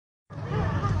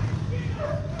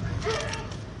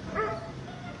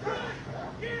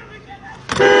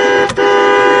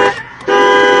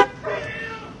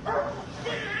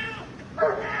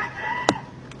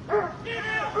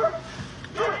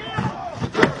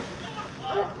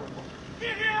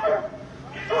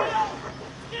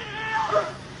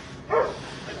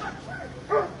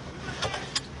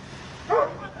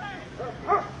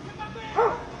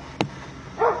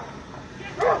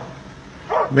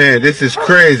Man, this is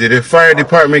crazy. The fire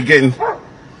department getting...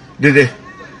 Did they...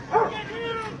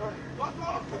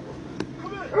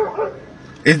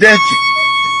 Is that...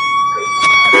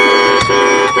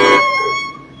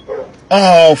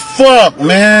 Oh, fuck,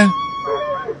 man.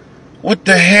 What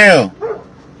the hell?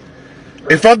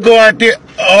 If I go out there...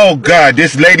 Oh, God,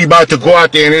 this lady about to go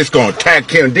out there and it's going to attack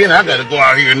him. Then I got to go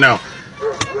out here now.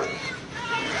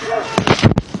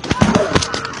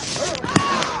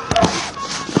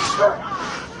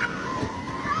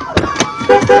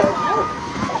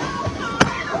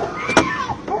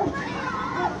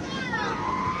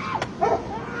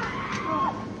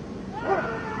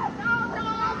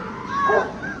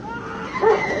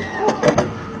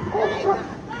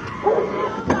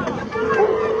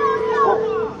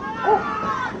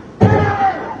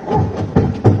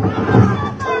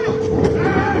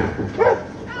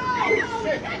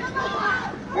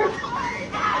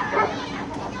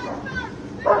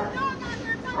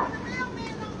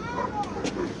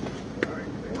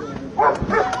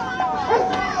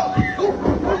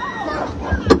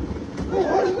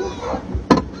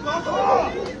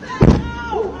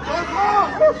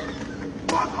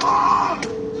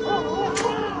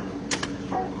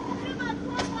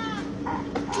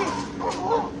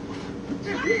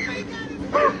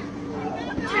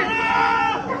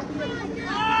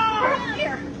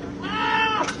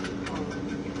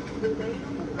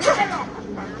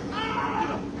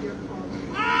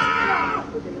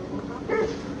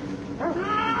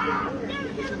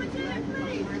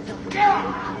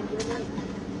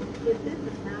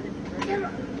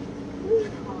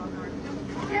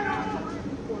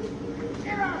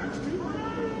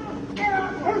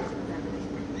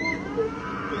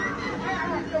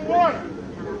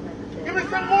 Give me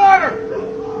some water!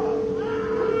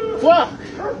 Fuck!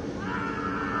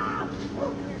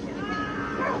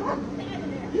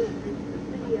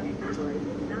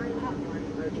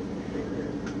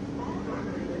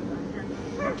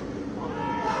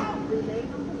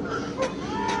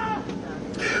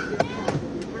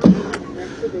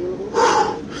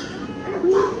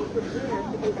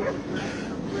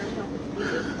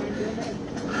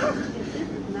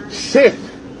 Shit!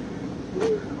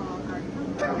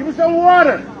 Give me some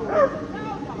water!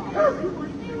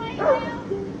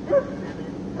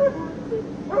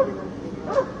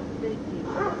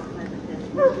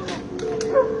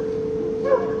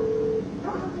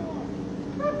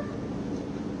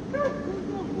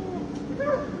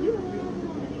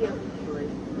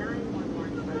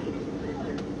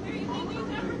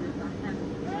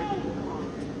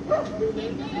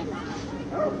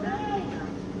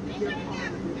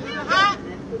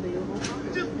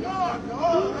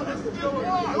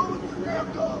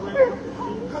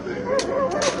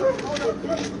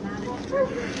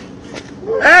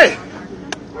 Hey!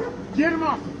 Get him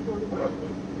off!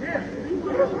 Here!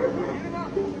 Get him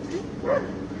off!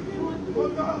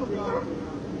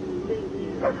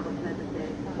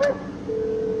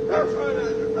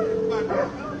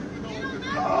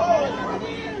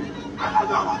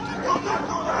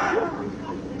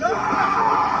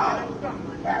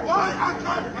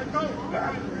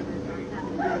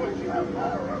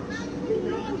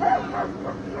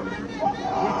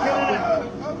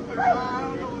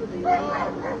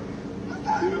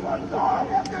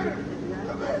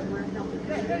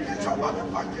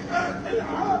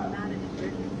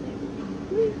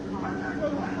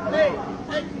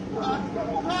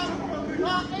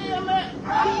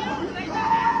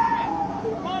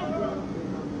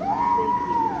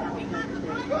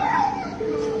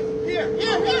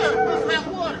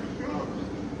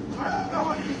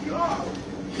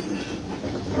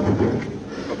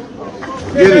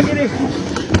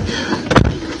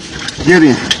 Get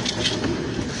in.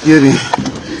 Get in.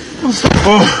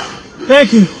 Oh,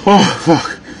 thank you. Oh,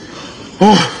 fuck.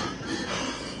 Oh.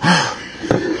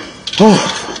 Oh.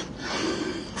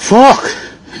 Fuck.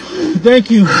 Thank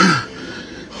you.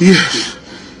 Yes.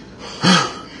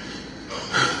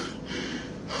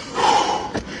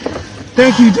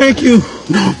 Thank you.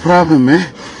 No problem,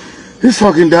 man. This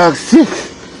fucking dog's sick.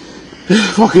 This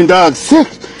fucking dog's sick.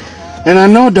 And I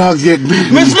know dogs get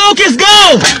big. Miss Lucas,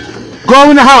 go! Go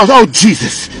in the house. Oh,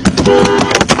 Jesus.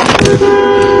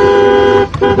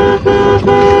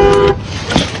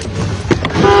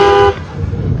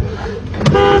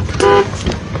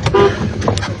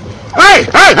 Hey!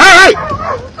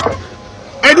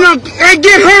 Hey,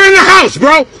 get her in the house,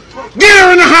 bro. Get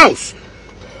her in the house.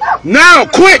 Now,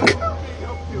 quick.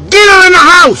 Get her in the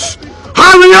house.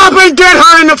 Hurry up and get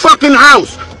her in the fucking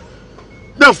house.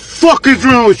 The fuck is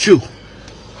wrong with you?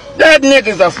 That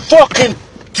nigga's a fucking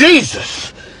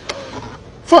Jesus.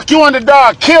 Fuck, you want the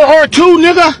dog kill her too,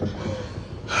 nigga?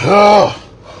 Oh.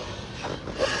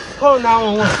 Call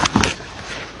 911.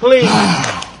 Please.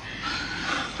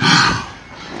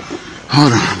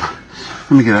 Hold on.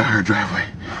 Let me get out of her driveway.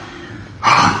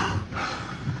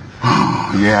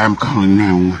 Oh, yeah, I'm calling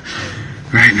 911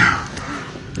 right now.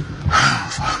 Oh,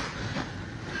 fuck.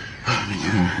 Let me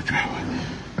get out of her driveway.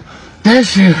 That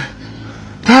shit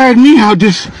tired me out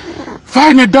just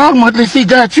fighting a dog much unless he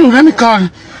got you. Let me call the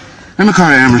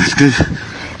ambulance, cause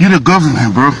you the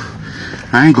government, bro.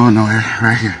 I ain't going nowhere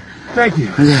right here. Thank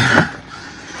you. Yeah.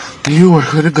 You work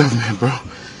for the government, bro.